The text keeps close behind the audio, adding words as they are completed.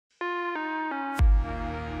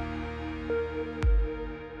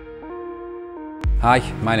Hi,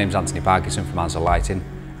 my name's Anthony Parkinson from Answer Lighting,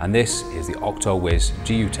 and this is the OCTO WiZ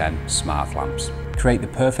GU10 smart lamps. Create the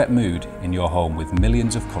perfect mood in your home with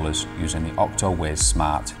millions of colours using the OCTO WiZ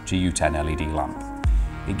Smart GU10 LED lamp.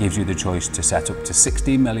 It gives you the choice to set up to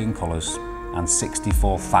 16 million colours and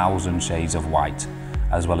 64,000 shades of white,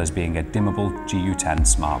 as well as being a dimmable GU10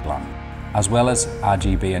 smart lamp. As well as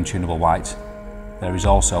RGB and tunable white, there is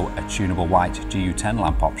also a tunable white GU10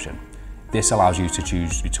 lamp option. This allows you to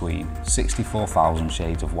choose between 64,000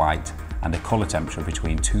 shades of white and a colour temperature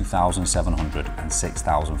between 2,700 and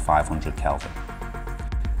 6,500 Kelvin,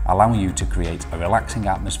 allowing you to create a relaxing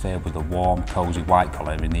atmosphere with a warm, cosy white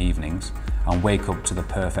colour in the evenings and wake up to the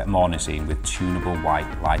perfect morning scene with tunable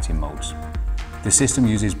white lighting modes. The system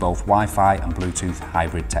uses both Wi-Fi and Bluetooth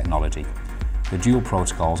hybrid technology. The dual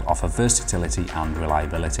protocols offer versatility and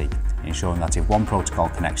reliability, ensuring that if one protocol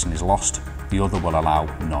connection is lost, the other will allow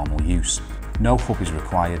normal use. No hub is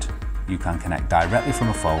required. You can connect directly from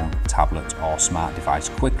a phone, tablet or smart device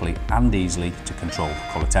quickly and easily to control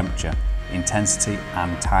colour temperature, intensity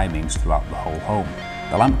and timings throughout the whole home.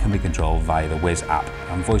 The lamp can be controlled via the WiZ app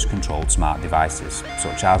and voice-controlled smart devices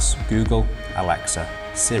such as Google, Alexa,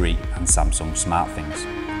 Siri and Samsung SmartThings,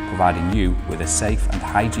 providing you with a safe and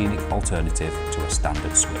hygienic alternative to a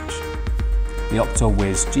standard switch. The OCTO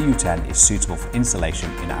WiZ GU10 is suitable for installation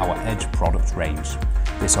in our Edge product range.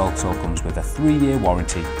 This also comes with a 3-year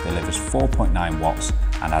warranty, delivers 4.9 watts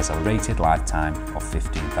and has a rated lifetime of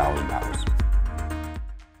 15,000 hours.